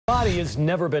Body has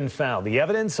never been found. The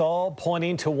evidence all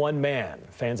pointing to one man.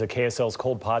 Fans of KSL's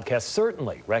Cold podcast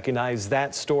certainly recognize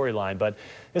that storyline, but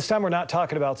this time we're not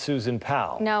talking about Susan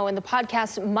Powell. No, in the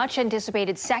podcast's much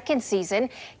anticipated second season,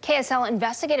 KSL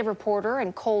investigative reporter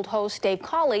and Cold host Dave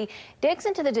Cawley digs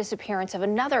into the disappearance of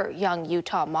another young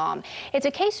Utah mom. It's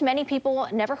a case many people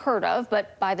never heard of,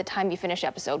 but by the time you finish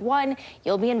episode 1,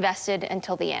 you'll be invested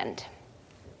until the end.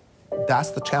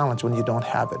 That's the challenge when you don't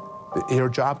have it. Your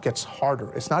job gets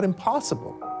harder. It's not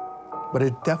impossible, but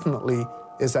it definitely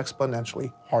is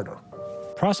exponentially harder.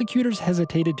 Prosecutors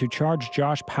hesitated to charge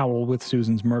Josh Powell with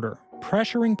Susan's murder,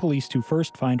 pressuring police to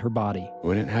first find her body.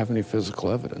 We didn't have any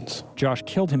physical evidence. Josh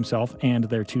killed himself and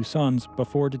their 2 sons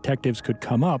before detectives could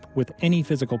come up with any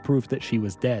physical proof that she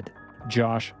was dead.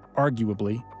 Josh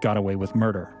arguably got away with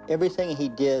murder. Everything he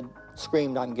did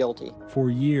screamed, "I'm guilty." For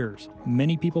years,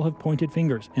 many people have pointed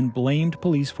fingers and blamed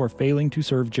police for failing to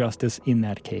serve justice in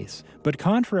that case. But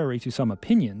contrary to some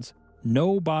opinions,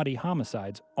 no body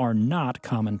homicides are not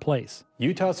commonplace.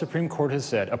 Utah Supreme Court has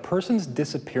said a person's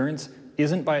disappearance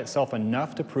isn't by itself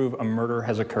enough to prove a murder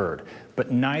has occurred,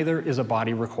 but neither is a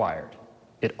body required.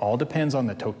 It all depends on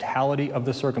the totality of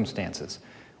the circumstances,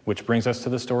 which brings us to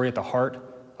the story at the heart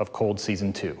of Cold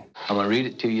Season 2. I'm going to read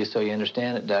it to you so you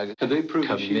understand it, Doug. Did they prove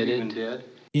that she was even dead?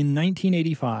 In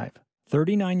 1985,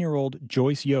 39-year-old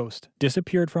Joyce Yost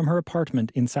disappeared from her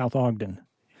apartment in South Ogden.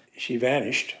 She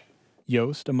vanished.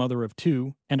 Yost, a mother of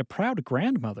 2 and a proud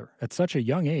grandmother at such a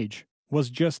young age,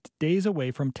 was just days away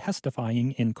from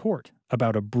testifying in court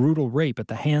about a brutal rape at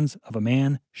the hands of a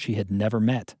man she had never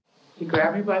met. He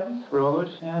grabbed me by the throat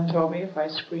and told me if I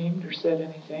screamed or said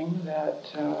anything that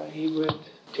he would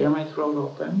tear my throat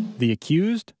open. The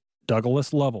accused?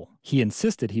 Douglas Lovell. He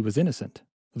insisted he was innocent,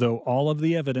 though all of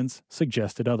the evidence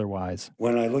suggested otherwise.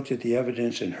 When I looked at the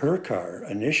evidence in her car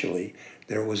initially,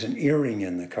 there was an earring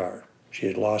in the car. She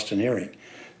had lost an earring.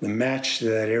 The match to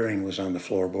that earring was on the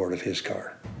floorboard of his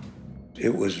car.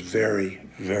 It was very,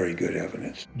 very good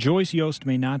evidence. Joyce Yost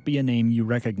may not be a name you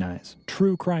recognize.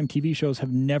 True crime TV shows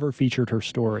have never featured her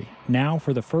story. Now,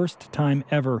 for the first time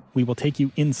ever, we will take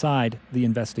you inside the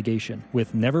investigation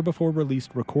with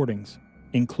never-before-released recordings,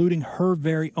 including her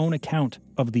very own account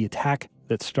of the attack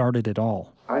that started it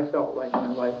all. I felt like my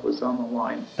life was on the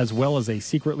line. As well as a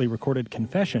secretly recorded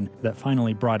confession that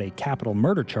finally brought a capital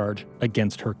murder charge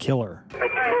against her killer.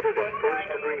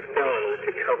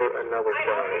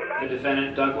 The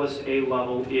defendant, Douglas A.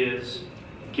 Lovell, is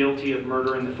guilty of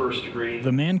murder in the first degree.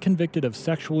 The man convicted of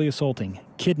sexually assaulting,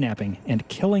 kidnapping, and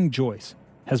killing Joyce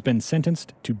has been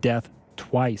sentenced to death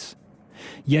twice.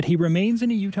 Yet he remains in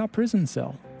a Utah prison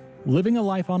cell, living a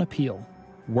life on appeal,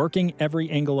 working every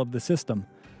angle of the system,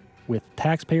 with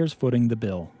taxpayers footing the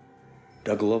bill.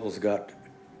 Doug Lovell's got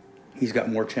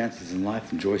more chances in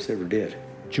life than Joyce ever did.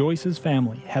 Joyce's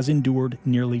family has endured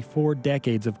nearly 4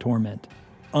 decades of torment,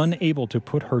 unable to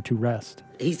put her to rest.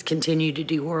 He's continued to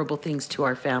do horrible things to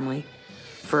our family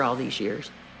for all these years.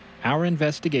 Our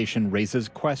investigation raises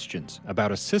questions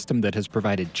about a system that has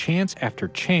provided chance after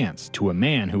chance to a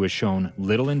man who has shown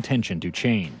little intention to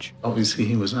change. Obviously,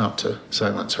 he was out to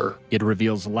silence her. It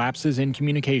reveals lapses in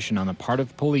communication on the part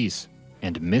of police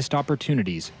and missed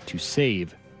opportunities to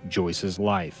save Joyce's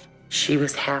life. She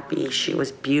was happy, she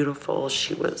was beautiful,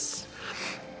 she was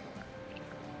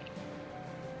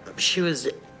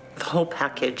the whole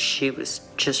package. She was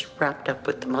just wrapped up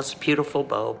with the most beautiful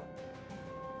bow.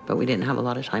 But we didn't have a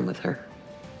lot of time with her.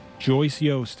 Joyce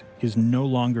Yost is no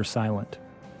longer silent.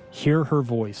 Hear her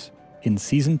voice in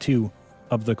Season 2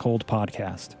 of the Cold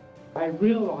podcast. I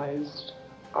realized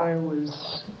I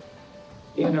was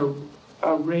in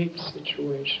a rape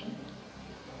situation,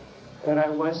 that I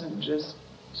wasn't just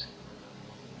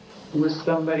with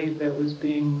somebody that was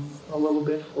being a little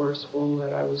bit forceful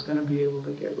that I was going to be able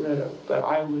to get rid of, but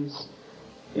I was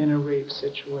in a rape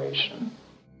situation.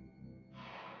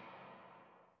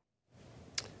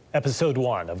 Episode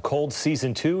 1 of Cold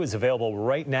Season 2 is available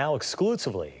right now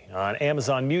exclusively on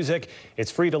Amazon Music.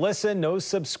 It's free to listen, no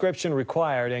subscription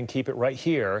required, and keep it right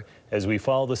here as we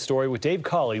follow the story with Dave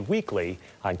Cawley weekly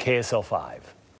on KSL 5.